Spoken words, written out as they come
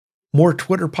more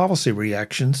Twitter policy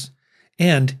reactions,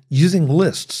 and using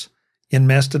lists in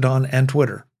Mastodon and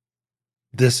Twitter.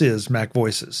 This is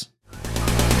MacVoices.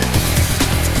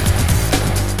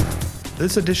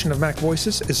 This edition of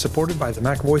MacVoices is supported by the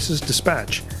MacVoices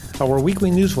Dispatch, our weekly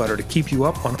newsletter to keep you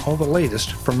up on all the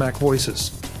latest from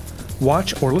MacVoices.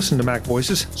 Watch or listen to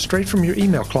MacVoices straight from your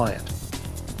email client.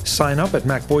 Sign up at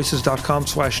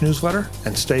macvoices.com/newsletter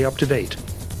and stay up to date.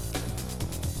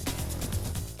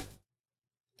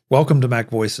 Welcome to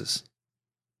MacVoices.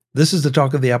 This is the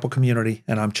talk of the Apple community,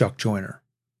 and I'm Chuck Joyner.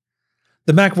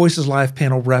 The MacVoices Live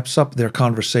panel wraps up their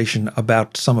conversation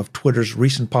about some of Twitter's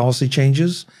recent policy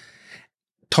changes,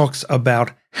 talks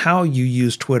about how you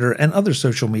use Twitter and other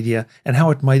social media and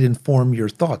how it might inform your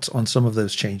thoughts on some of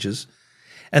those changes,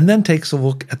 and then takes a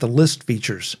look at the list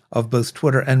features of both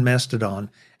Twitter and Mastodon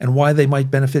and why they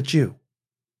might benefit you.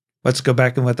 Let's go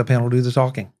back and let the panel do the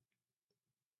talking.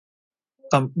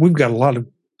 We've got a lot of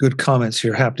good comments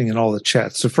here happening in all the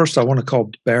chats. So first, I want to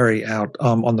call Barry out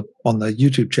on the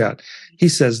YouTube chat. He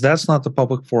says that's not the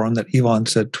public forum that Elon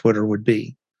said Twitter would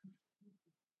be.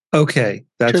 Okay,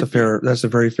 that's a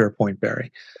very fair point,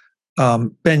 Barry.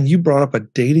 Ben, you brought up a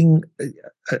dating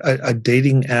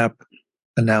app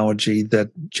analogy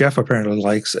that Jeff apparently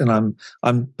likes, and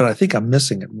but I think I'm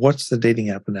missing it. What's the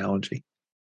dating app analogy?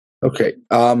 Okay.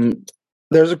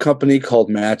 There's a company called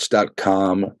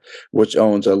Match.com, which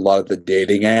owns a lot of the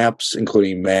dating apps,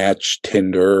 including Match,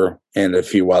 Tinder, and a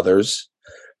few others.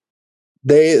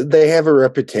 They have a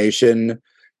reputation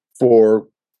for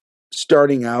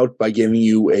starting out by giving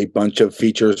you a bunch of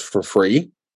features for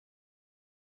free,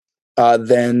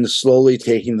 then slowly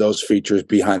taking those features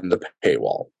behind the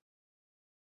paywall.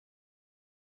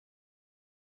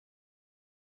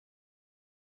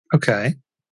 Okay.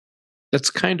 That's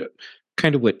kind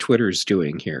of what Twitter's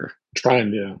doing here.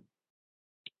 Trying to.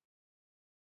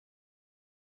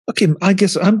 Okay, I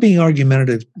guess I'm being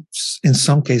argumentative in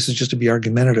some cases just to be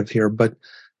argumentative here, but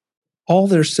all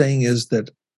they're saying is that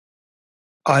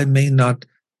I may not,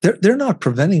 they're not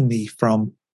preventing me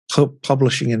from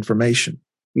publishing information.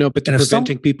 No, but they're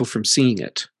preventing people from seeing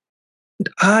it.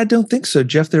 I don't think so,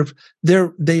 Jeff.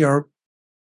 They are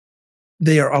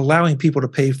allowing people to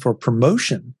pay for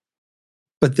promotion.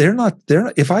 But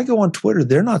if I go on Twitter,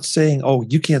 they're not saying, oh,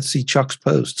 you can't see Chuck's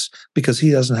posts because he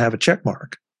doesn't have a check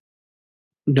mark.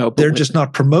 No, but they're just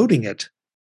not promoting it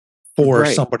for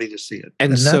somebody to see it.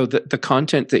 And so the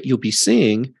content that you'll be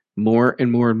seeing more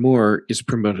and more and more is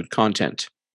promoted content.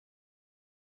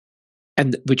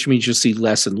 And which means you'll see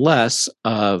less and less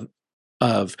of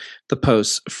the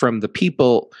posts from the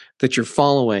people that you're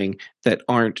following that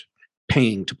aren't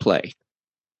paying to play.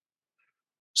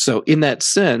 So in that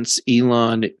sense,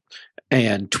 Elon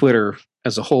and Twitter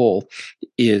as a whole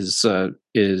is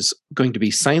going to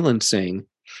be silencing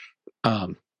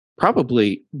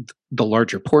probably the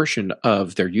larger portion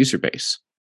of their user base,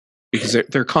 because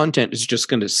their content is just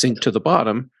going to sink to the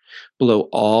bottom below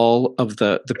all of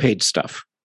the paid stuff.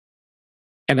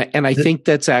 And I think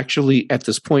that's actually at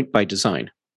this point by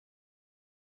design.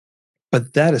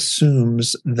 But that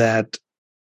assumes that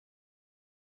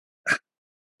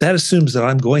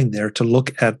I'm going there to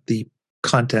look at the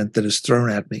content that is thrown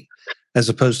at me, as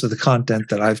opposed to the content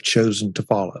that I've chosen to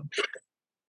follow.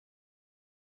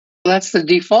 That's the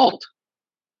default.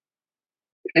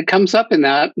 It comes up in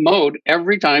that mode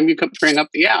every time you bring up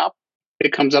the app.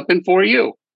 It comes up in For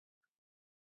You.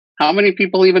 How many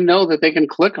people even know that they can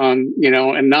click on,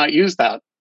 and not use that?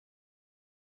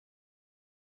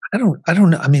 I don't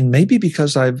know. I mean, maybe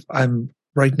because I'm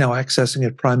right now accessing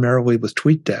it primarily with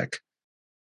TweetDeck,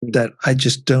 that I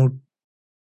just don't,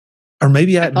 or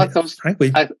maybe I thought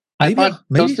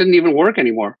those didn't even work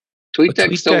anymore.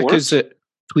 TweetDeck still works.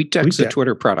 TweetDeck's a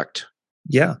Twitter product.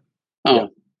 Yeah. Oh.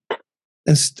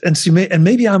 Yeah. And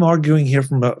maybe I'm arguing here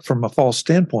from a false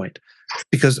standpoint,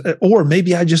 or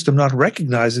maybe I just am not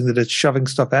recognizing that it's shoving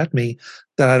stuff at me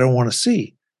that I don't want to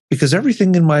see, because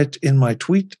everything in my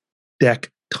TweetDeck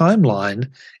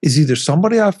timeline is either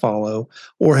somebody I follow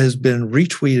or has been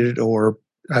retweeted, or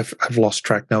I've lost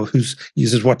track now who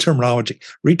uses what terminology,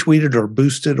 retweeted or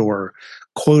boosted or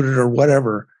quoted or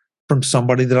whatever from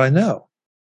somebody that I know.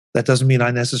 That doesn't mean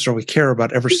I necessarily care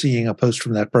about ever seeing a post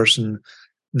from that person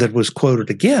that was quoted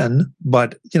again,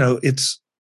 but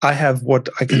I have what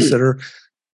I consider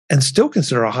and still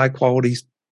consider a high quality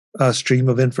stream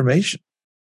of information,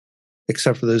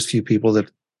 except for those few people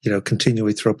that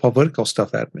continually throw political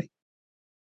stuff at me.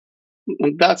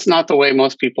 That's not the way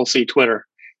most people see Twitter.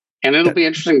 And it'll be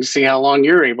interesting to see how long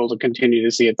you're able to continue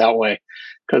to see it that way,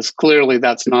 because clearly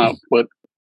that's not what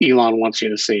Elon wants you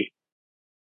to see.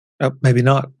 Maybe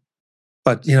not.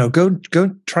 But go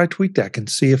try TweetDeck and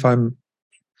see if I'm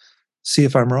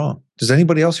wrong. Does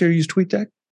anybody else here use TweetDeck?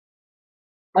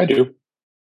 I do.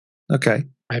 Okay.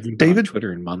 I haven't been David? on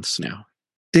Twitter in months now.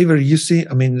 David, you see,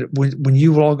 I mean, when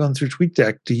you've all gone through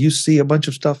TweetDeck, do you see a bunch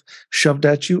of stuff shoved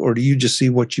at you, or do you just see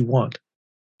what you want?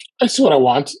 I see what I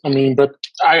want. I mean, but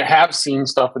I have seen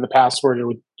stuff in the past where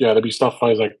there'd be stuff I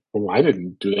was like, well, I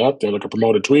didn't do that. They're like a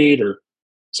promoted tweet or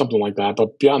something like that.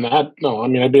 But beyond that, no. I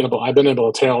mean, I've been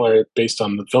able to tailor it based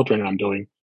on the filtering I'm doing.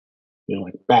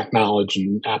 Like Mac knowledge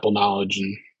and Apple knowledge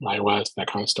and iOS, that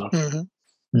kind of stuff.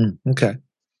 Okay.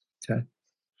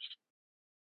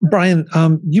 Brian,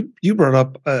 you brought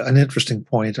up an interesting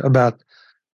point about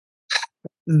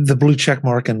the blue check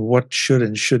mark and what should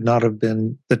and should not have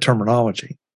been the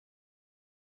terminology.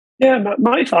 Yeah,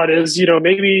 my thought is,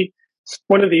 maybe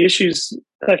one of the issues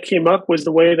that came up was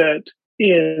the way that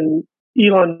in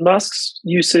Elon Musk's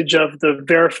usage of the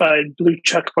verified blue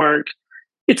check mark,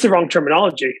 it's the wrong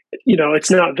terminology. It's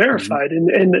not verified.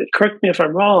 And correct me if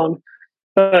I'm wrong,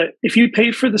 but if you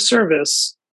pay for the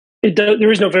service,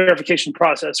 there is no verification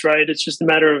process, right? It's just a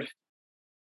matter of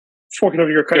forking over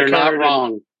your credit card. You're not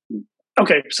wrong.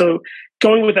 Okay, so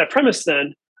going with that premise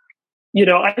then,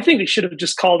 I think they should have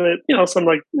just called it, some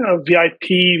like VIP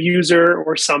user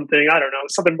or something. I don't know,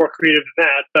 something more creative than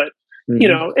that. But,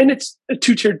 and it's a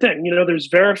two-tiered thing. There's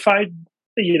verified,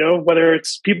 whether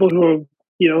it's people who,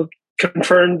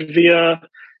 confirmed via,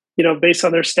 based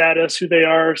on their status, who they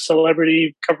are,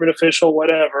 celebrity, government official,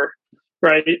 whatever,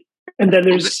 right? And then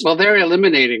there's... Well, they're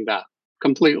eliminating that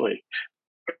completely.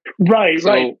 Right.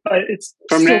 It's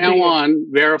from now on,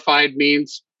 verified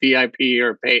means VIP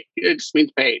or paid. It just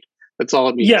means paid. That's all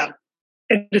it means. Yeah.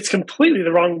 And it's completely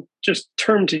the wrong just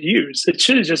term to use. It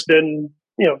should have just been,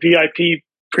 VIP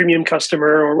premium customer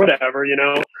or whatever,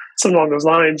 something along those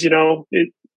lines,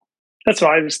 that's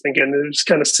what I was thinking. It was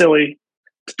kind of silly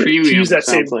premium to use that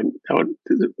same. like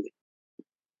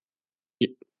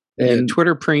And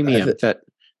Twitter premium,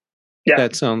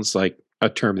 that sounds like a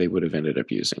term they would have ended up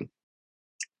using.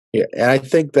 Yeah, and I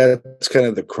think that's kind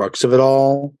of the crux of it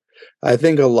all. I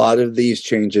think a lot of these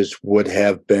changes would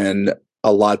have been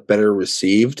a lot better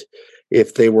received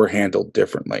if they were handled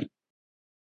differently.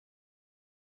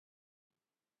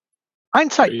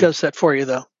 Hindsight does that for you,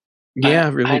 though. Yeah,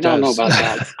 it really I don't know does. about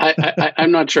that.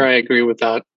 I'm not sure I agree with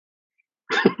that.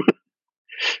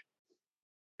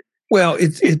 Well,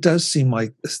 it does seem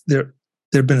like there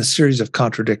have been a series of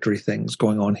contradictory things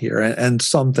going on here, and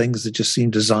some things that just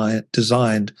seem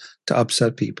designed to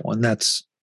upset people, and that's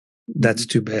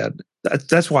too bad.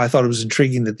 That's why I thought it was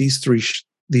intriguing that these three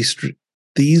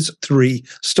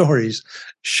stories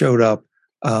showed up,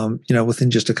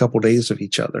 within just a couple of days of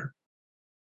each other.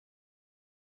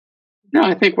 No,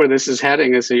 I think where this is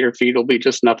heading is that your feed will be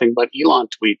just nothing but Elon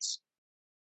tweets.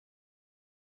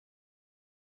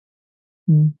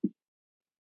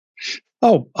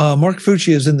 Oh, Mark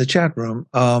Fucci is in the chat room.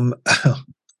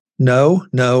 No.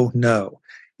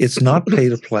 It's not pay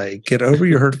to play. Get over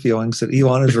your hurt feelings that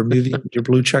Elon is removing your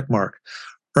blue check mark.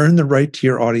 Earn the right to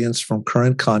your audience from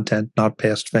current content, not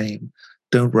past fame.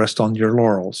 Don't rest on your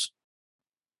laurels.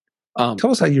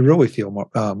 Tell us how you really feel,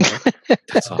 Mark.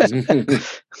 That's awesome.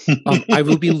 I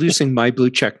will be losing my blue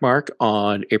check mark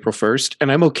on April 1st, and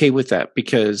I'm okay with that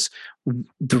because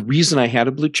the reason I had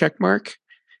a blue check mark,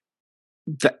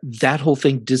 that whole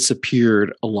thing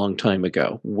disappeared a long time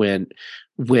ago when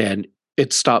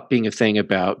it stopped being a thing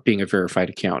about being a verified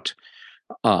account.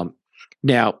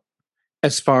 Now,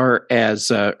 as far as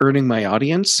earning my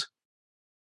audience,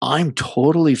 I'm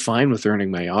totally fine with earning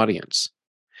my audience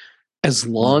as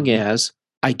long as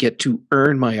I get to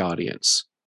earn my audience.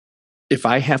 If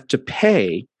I have to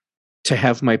pay to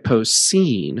have my post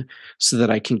seen so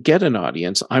that I can get an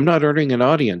audience, I'm not earning an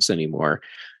audience anymore.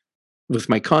 With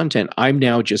my content, I'm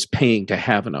now just paying to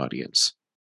have an audience.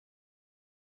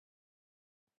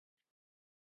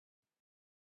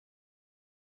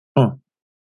 Oh.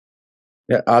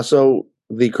 Yeah. Also,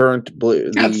 the current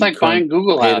That's like buying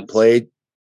Google ads. Play.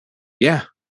 Yeah.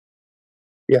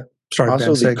 Yeah. Sorry,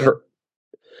 also, Ben,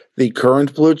 the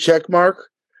current blue check mark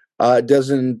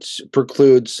doesn't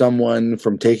preclude someone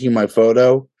from taking my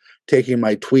photo, taking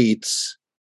my tweets,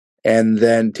 and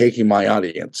then taking my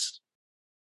audience.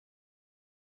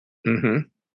 Mm-hmm.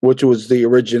 Which was the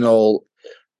original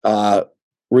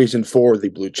reason for the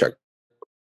blue check.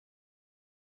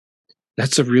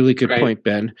 That's a really good point,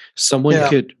 Ben. Someone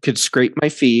could scrape my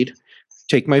feed,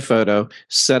 take my photo,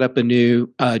 set up a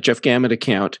new Jeff Gamet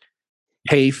account,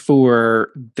 pay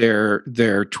for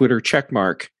their Twitter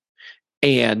checkmark,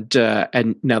 and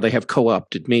now they have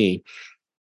co-opted me,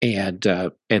 and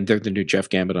they're the new Jeff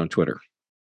Gamet on Twitter.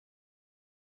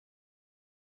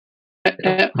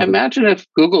 Imagine if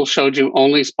Google showed you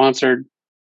only sponsored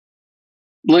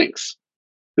links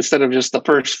instead of just the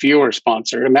first few are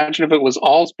sponsored. Imagine if it was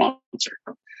all sponsored.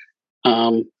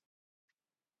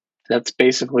 That's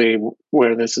basically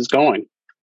where this is going.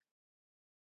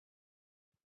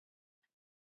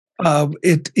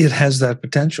 It has that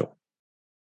potential.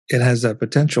 It has that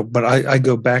potential. But I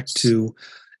go back to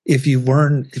if you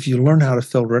learn how to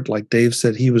filter it, like Dave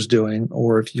said he was doing,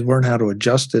 or if you learn how to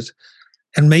adjust it,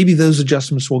 and maybe those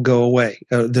adjustments will go away,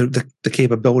 the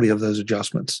capability of those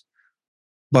adjustments.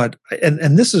 But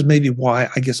and this is maybe why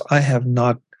I guess I have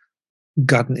not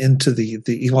gotten into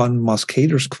the Elon Musk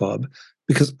haters club,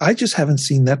 because I just haven't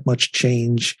seen that much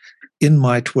change in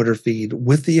my Twitter feed,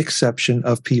 with the exception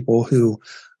of people who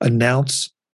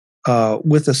announce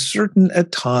with a certain,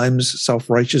 at times,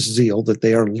 self-righteous zeal that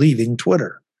they are leaving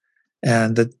Twitter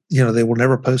and that they will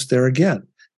never post there again.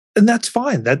 And that's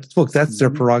fine. That's their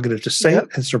prerogative to say it.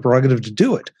 It's their prerogative to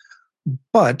do it.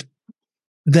 But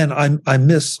then I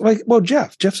miss,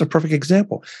 Jeff's a perfect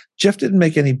example. Jeff didn't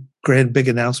make any grand big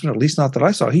announcement, at least not that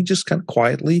I saw. He just kind of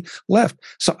quietly left.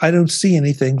 So I don't see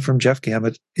anything from Jeff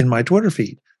Gamet in my Twitter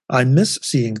feed. I miss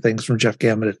seeing things from Jeff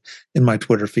Gamet in my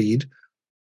Twitter feed,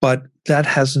 but that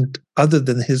hasn't, other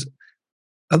than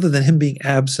him being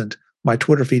absent, my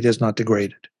Twitter feed has not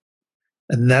degraded.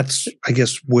 And that's, I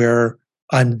guess, where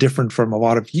I'm different from a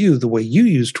lot of you, the way you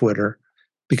use Twitter,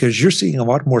 because you're seeing a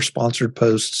lot more sponsored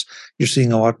posts. You're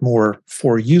seeing a lot more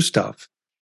for you stuff.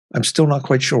 I'm still not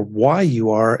quite sure why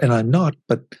you are, and I'm not,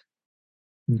 but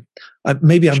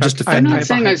maybe I'm just defending. I'm not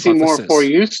saying I see more for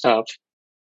you stuff.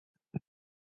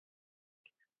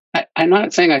 I'm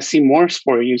not saying I see more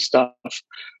for you stuff.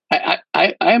 I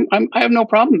have no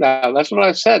problem with that. That's what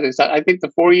I've said. Is that I think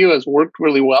the for you has worked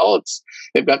really well.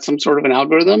 They've got some sort of an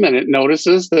algorithm, and it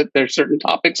notices that there's certain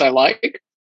topics I like.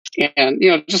 And,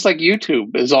 just like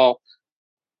YouTube is all,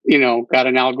 got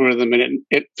an algorithm, and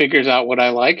it figures out what I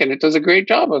like, and it does a great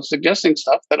job of suggesting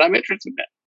stuff that I'm interested in.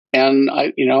 And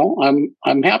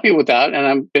I'm happy with that. And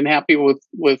I've been happy with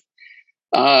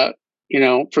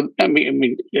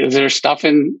is there stuff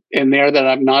in there that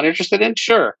I'm not interested in?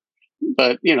 Sure.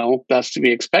 But, that's to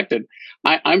be expected.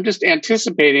 I'm just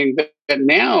anticipating that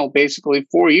now basically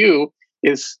for you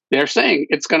is they're saying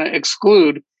it's going to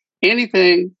exclude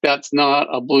anything that's not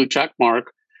a blue check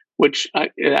mark, which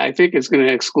I think is going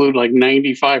to exclude like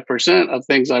 95% of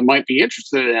things I might be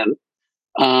interested in.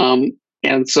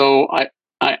 And so I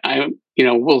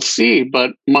we'll see,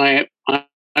 but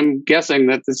I'm guessing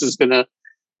that this is going to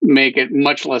make it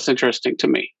much less interesting to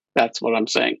me. That's what I'm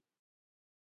saying.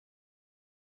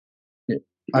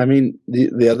 I mean,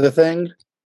 the other thing,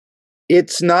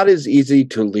 it's not as easy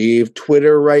to leave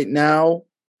Twitter right now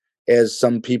as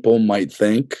some people might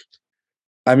think.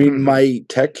 I mean, my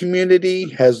tech community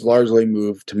has largely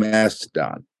moved to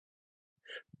Mastodon.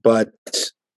 But,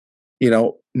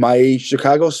 my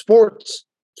Chicago sports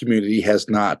community has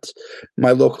not.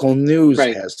 My local news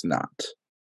has not.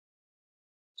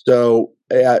 So,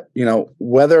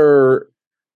 whether,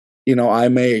 I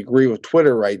may agree with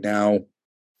Twitter right now,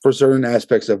 for certain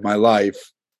aspects of my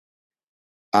life,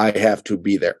 I have to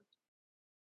be there.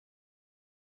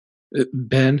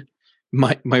 Ben,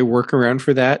 my workaround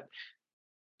for that,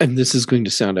 and this is going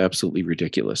to sound absolutely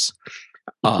ridiculous.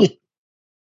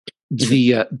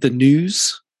 The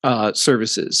news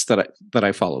services that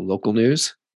I follow, local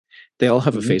news, they all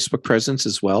have a Facebook presence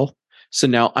as well. So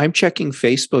now I'm checking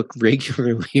Facebook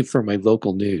regularly for my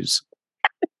local news.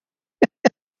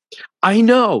 I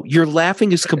know your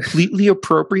laughing is completely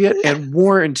appropriate and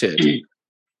warranted.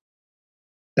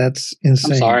 That's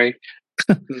insane. I'm sorry.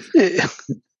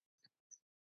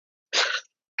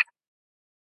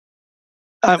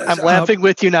 I'm laughing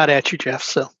with you, not at you, Jeff.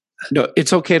 So no,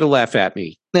 it's okay to laugh at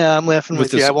me. Yeah, I'm laughing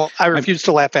with you. I refuse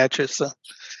to laugh at you. So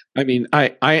I mean,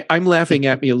 I'm laughing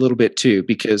at me a little bit too,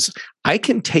 because I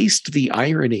can taste the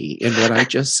irony in what I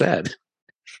just said.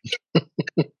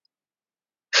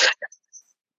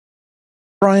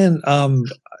 Brian, I'm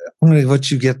going to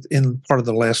let you get in part of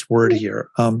the last word here,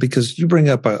 because you bring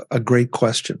up a great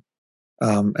question,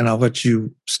 and I'll let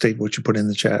you state what you put in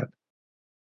the chat.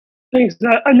 Thanks.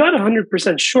 I'm not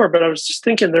 100% sure, but I was just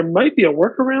thinking there might be a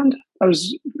workaround. I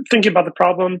was thinking about the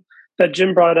problem that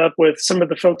Jim brought up with some of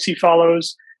the folks he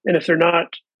follows, and if they're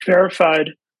not verified,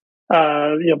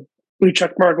 blue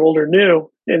check mark, old or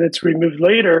new, and it's removed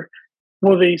later,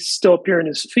 will they still appear in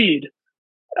his feed?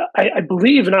 I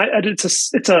believe, and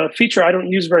it's a feature I don't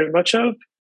use very much of,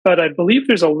 but I believe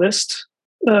there's a list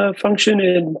function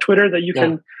in Twitter that you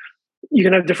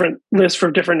can have different lists for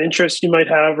different interests you might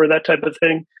have or that type of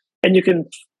thing, and you can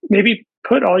maybe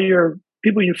put all your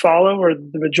people you follow or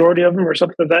the majority of them or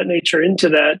something of that nature into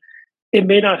that, it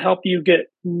may not help you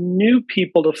get new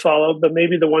people to follow, but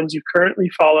maybe the ones you currently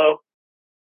follow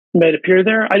might appear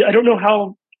there. I don't know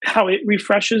how it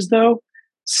refreshes though,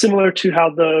 similar to how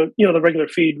the regular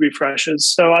feed refreshes.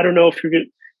 So I don't know if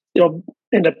you'll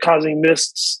end up causing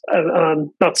mists,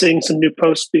 not seeing some new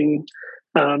posts being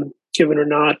given or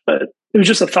not. But it was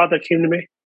just a thought that came to me.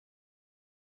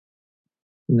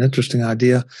 An interesting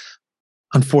idea.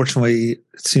 Unfortunately,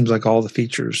 it seems like all the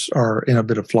features are in a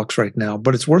bit of flux right now,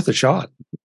 but it's worth a shot.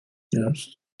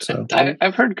 So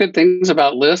I've heard good things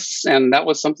about lists, and that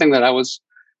was something that I was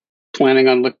planning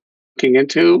on looking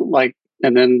into.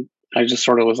 And then I just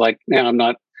sort of was like, "Man, I'm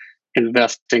not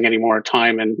investing any more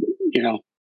time in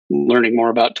learning more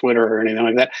about Twitter or anything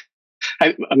like that."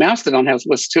 Mastodon has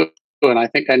lists too, and I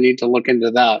think I need to look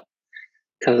into that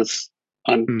because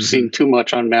I'm seeing too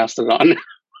much on Mastodon.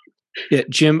 Yeah,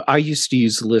 Jim, I used to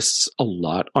use lists a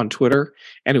lot on Twitter,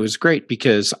 and it was great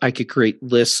because I could create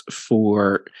lists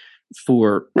for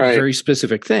very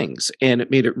specific things, and it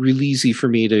made it really easy for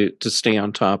me to stay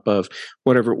on top of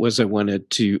whatever it was I wanted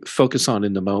to focus on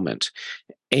in the moment.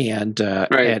 And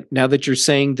now that you're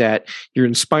saying that, you're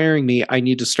inspiring me. I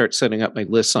need to start setting up my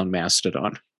lists on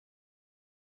Mastodon.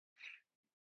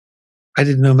 I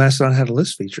didn't know Mastodon had a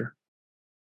list feature.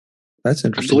 That's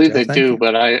interesting. I believe they do,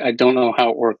 but I don't know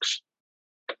how it works.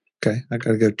 Okay, I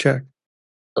got to go check.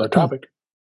 Another topic.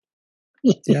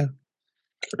 Yeah.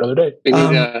 Another day.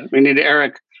 We need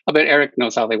Eric. I bet Eric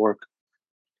knows how they work.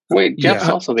 Wait, Jeff's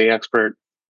also the expert.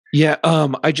 Yeah,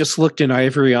 I just looked in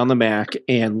Ivory on the Mac,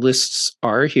 and lists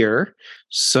are here.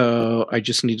 So I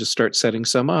just need to start setting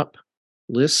some up.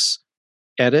 Lists,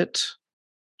 edit,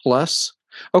 plus.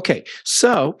 Okay,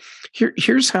 so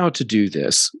here's how to do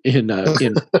this in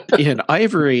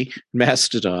Ivory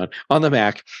Mastodon on the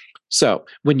Mac. So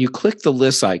when you click the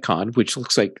list icon, which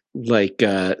looks like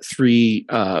three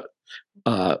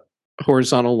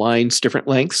horizontal lines, different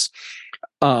lengths,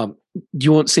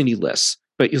 you won't see any lists,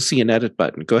 but you'll see an edit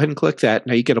button. Go ahead and click that.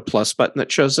 Now you get a plus button that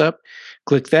shows up.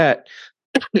 Click that.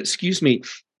 Excuse me.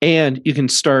 And you can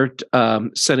start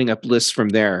setting up lists from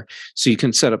there. So you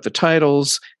can set up the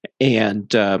titles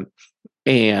and you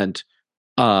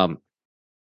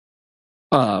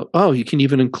can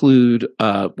even include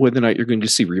whether or not you're going to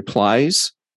see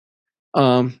replies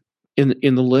in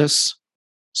the lists.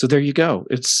 So there you go.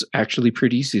 It's actually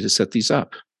pretty easy to set these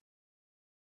up.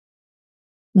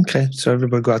 Okay, so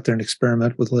everybody go out there and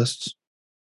experiment with lists.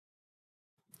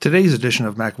 Today's edition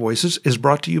of Mac Voices is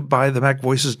brought to you by the Mac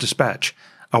Voices Dispatch,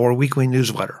 our weekly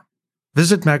newsletter.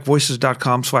 Visit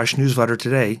macvoices.com/newsletter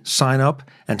today, sign up,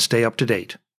 and stay up to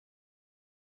date.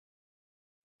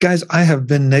 Guys, I have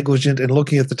been negligent in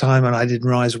looking at the time, and I didn't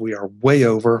realize we are way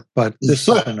over, but this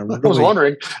has been a really... I was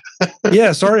wondering.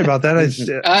 Yeah, sorry about that. I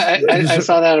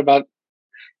saw that about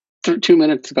 2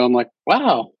 minutes ago. I'm like,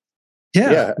 wow.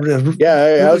 Yeah.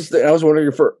 I was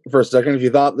wondering for a second if you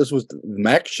thought this was the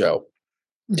Mac show.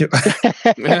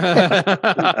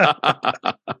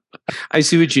 I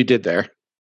see what you did there.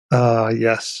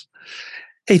 Yes.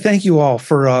 Hey, thank you all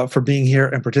for being here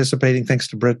and participating. Thanks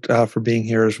to Britt for being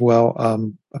here as well.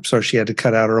 I'm sorry she had to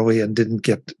cut out early and didn't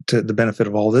get to the benefit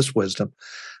of all this wisdom.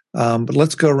 But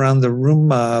let's go around the room,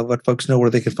 let folks know where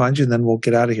they can find you, and then we'll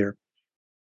get out of here.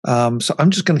 So I'm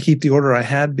just going to keep the order I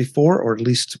had before, or at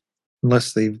least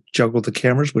unless they've juggled the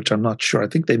cameras, which I'm not sure. I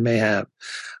think they may have.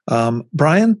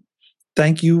 Brian,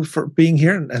 thank you for being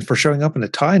here and for showing up in a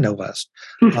tie, no less.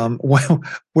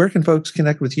 Where can folks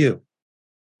connect with you?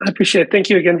 I appreciate it.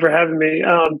 Thank you again for having me.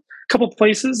 A couple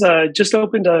places. Just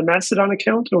opened a Mastodon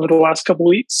account over the last couple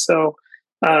weeks, so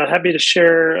happy to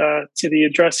share to the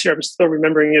address here. I'm still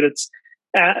remembering it. It's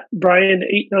at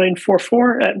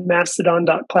Brian8944 at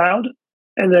mastodon.cloud,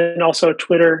 and then also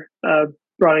Twitter,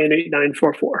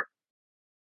 Brian8944.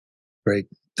 Great.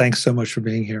 Thanks so much for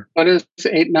being here. What does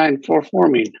 8944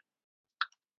 mean?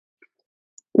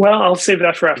 Well, I'll save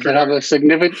that for after. Does it have a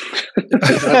significance?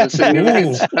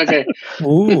 Okay.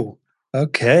 Ooh.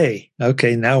 Okay.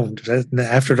 Now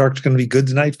After Dark's going to be good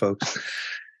tonight, folks.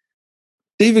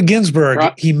 David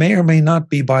Ginsburg, he may or may not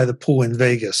be by the pool in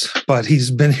Vegas, but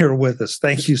he's been here with us.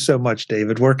 Thank you so much,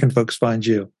 David. Where can folks find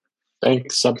you?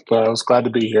 Thanks. I was glad to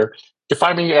be here. You can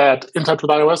find me at In Touch with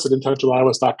iOS at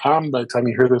intouchwithios.com. By the time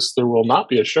you hear this, there will not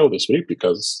be a show this week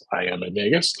because I am in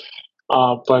Vegas.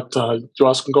 But you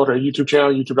also can go to our YouTube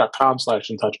channel,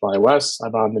 youtube.com/intouchwithios.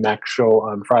 I'm on the Mac show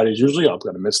on Fridays usually. I'm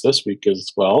going to miss this week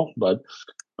as well, but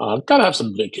got to have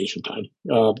some vacation time.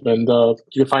 And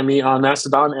you can find me on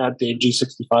Mastodon at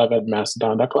DaveG65 at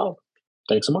mastodon.cloud.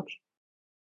 Thanks so much.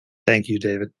 Thank you,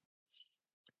 David.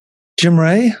 Jim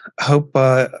Ray, hope.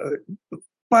 Well,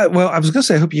 I was going to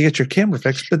say I hope you get your camera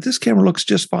fixed, but this camera looks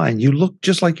just fine. You look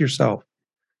just like yourself.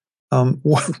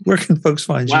 Where can folks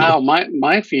find you? Wow,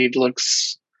 my feed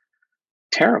looks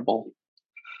terrible.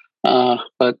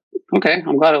 But okay,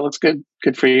 I'm glad it looks good.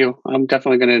 Good for you. I'm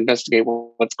definitely going to investigate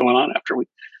what's going on after we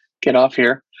get off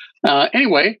here.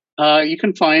 Anyway, you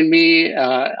can find me.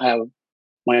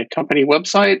 My company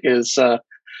website is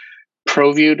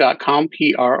provue.com,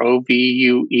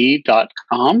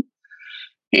 provue.com.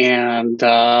 And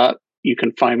you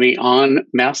can find me on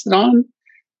Mastodon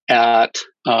at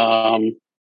ProViewGym,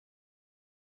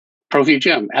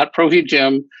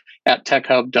 at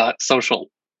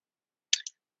techhub.social.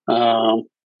 And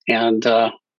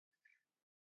I'm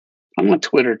on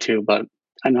Twitter too, but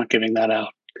I'm not giving that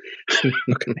out.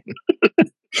 Okay.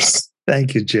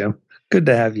 Thank you, Jim. Good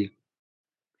to have you.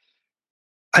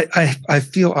 I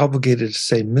feel obligated to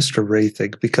say Mr.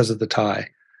 Rathig because of the tie.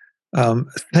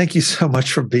 Thank you so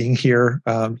much for being here.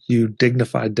 You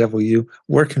dignified devil, you.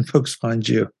 Where can folks find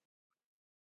you?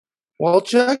 Well,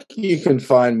 Chuck, you can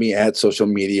find me at social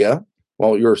media.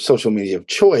 Well, your social media of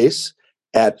choice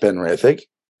at Ben Rathig.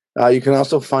 You can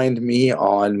also find me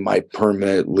on my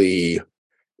permanently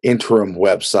interim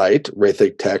website,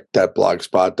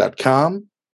 rathigtech.blogspot.com.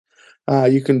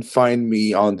 You can find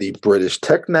me on the British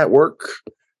Tech Network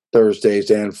Thursdays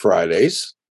and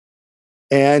Fridays.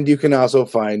 And you can also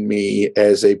find me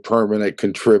as a permanent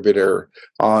contributor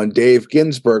on Dave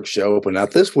Ginsburg's show, but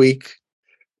not this week,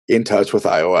 In Touch with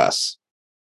iOS.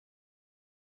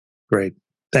 Great.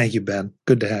 Thank you, Ben.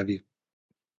 Good to have you.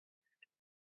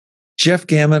 Jeff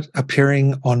Gamet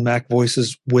appearing on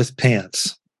MacVoices with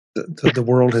pants. The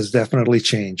world has definitely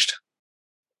changed.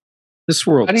 This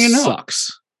world How do you know?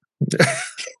 sucks.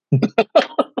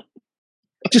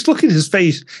 Just look at his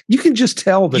face. You can just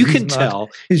tell that You he's can not tell.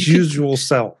 his usual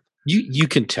self. You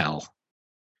can tell.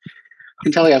 You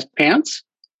can tell he has pants.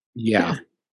 Yeah.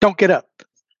 Don't get up.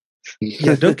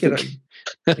 Yeah, don't get it.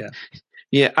 Yeah.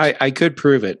 Yeah, I could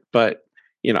prove it, but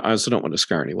I also don't want to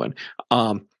scar anyone.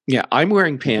 Yeah, I'm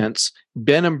wearing pants.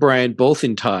 Ben and Brian both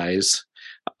in ties.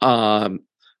 Webb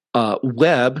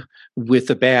with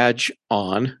a badge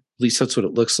on. At least that's what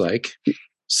it looks like.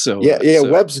 So So,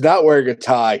 Webb's not wearing a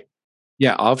tie.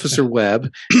 Yeah, Officer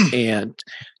Webb, and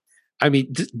I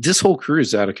mean this whole crew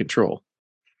is out of control.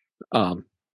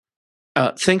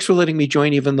 Thanks for letting me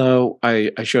join, even though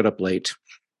I showed up late.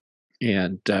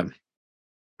 And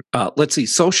let's see,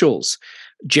 socials.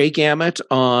 Jay Gamet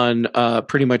on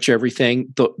pretty much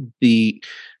everything. The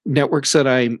networks that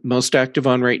I'm most active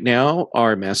on right now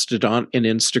are Mastodon and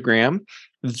Instagram.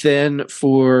 Then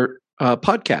for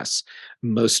podcasts,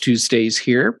 most Tuesdays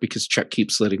here because Chuck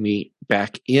keeps letting me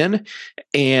back in.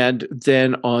 And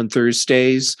then on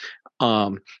Thursdays,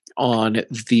 on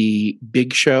the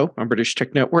Big Show on British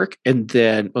Tech Network, and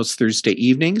then most Thursday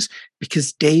evenings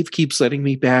because Dave keeps letting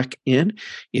me back in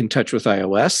Touch with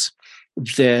iOS.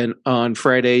 Then on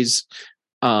Fridays,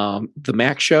 the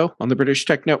Mac Show on the British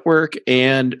Tech Network,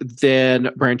 and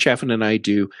then Brian Chaffin and I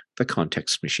do the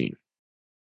Context Machine.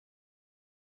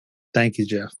 Thank you,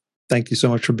 Jeff. Thank you so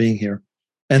much for being here.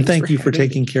 And thank you for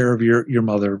taking care of your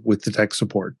mother with the tech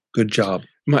support. Good job.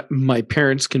 My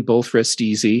parents can both rest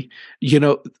easy.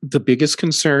 The biggest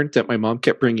concern that my mom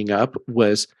kept bringing up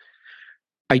was,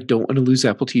 I don't want to lose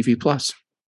Apple TV Plus.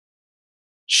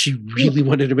 She really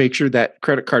wanted to make sure that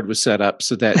credit card was set up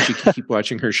so that she could keep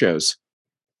watching her shows.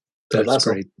 That's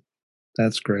great.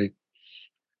 That's great.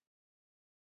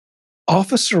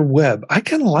 Officer Webb, I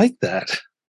kind of like that.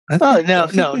 No.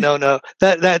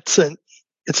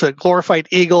 It's a glorified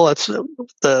eagle. It's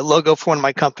the logo for one of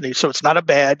my companies, so it's not a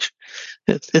badge.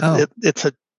 It's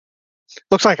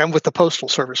looks like I'm with the Postal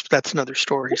Service, but that's another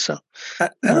story. So I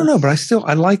don't know, but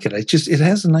I like it. It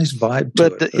has a nice vibe to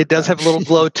but it does have a little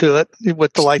glow to it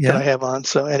with the light that I have on.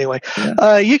 So anyway,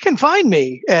 you can find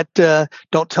me at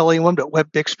don't tell anyone but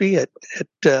Webb Bixby at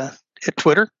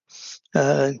Twitter.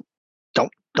 Don't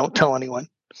tell anyone.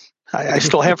 I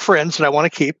still have friends that I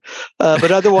want to keep,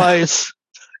 but otherwise.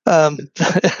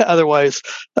 Otherwise,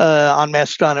 on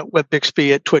Mastodon at Webb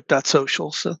Bixby at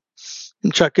twit.social. So,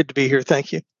 and Chuck, good to be here.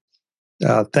 Thank you.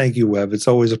 Thank you, Webb. It's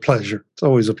always a pleasure. It's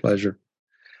always a pleasure.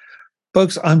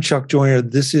 Folks, I'm Chuck Joyner.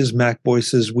 This is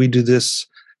MacVoices. We do this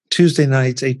Tuesday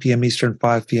nights, 8 p.m. Eastern,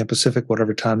 5 p.m. Pacific,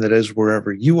 whatever time that is,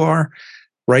 wherever you are,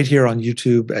 right here on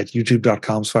YouTube at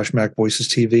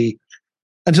youtube.com/MacVoicesTV.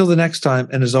 Until the next time,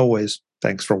 and as always,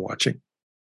 thanks for watching.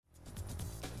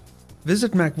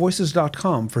 Visit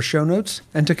MacVoices.com for show notes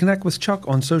and to connect with Chuck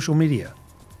on social media.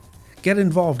 Get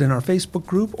involved in our Facebook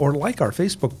group or like our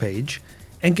Facebook page,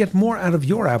 and get more out of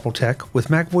your Apple tech with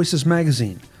MacVoices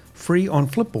Magazine, free on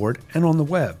Flipboard and on the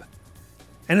web.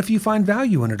 And if you find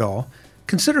value in it all,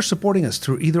 consider supporting us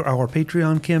through either our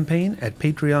Patreon campaign at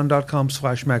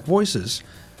patreon.com/MacVoices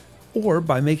or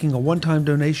by making a one-time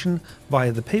donation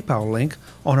via the PayPal link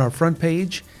on our front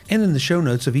page and in the show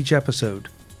notes of each episode.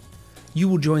 You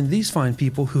will join these fine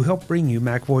people who help bring you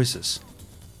Mac Voices.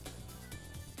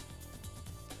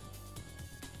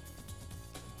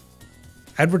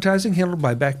 Advertising handled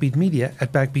by Backbeat Media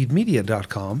at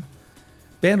backbeatmedia.com.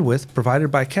 Bandwidth provided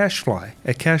by CacheFly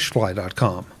at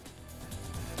cachefly.com.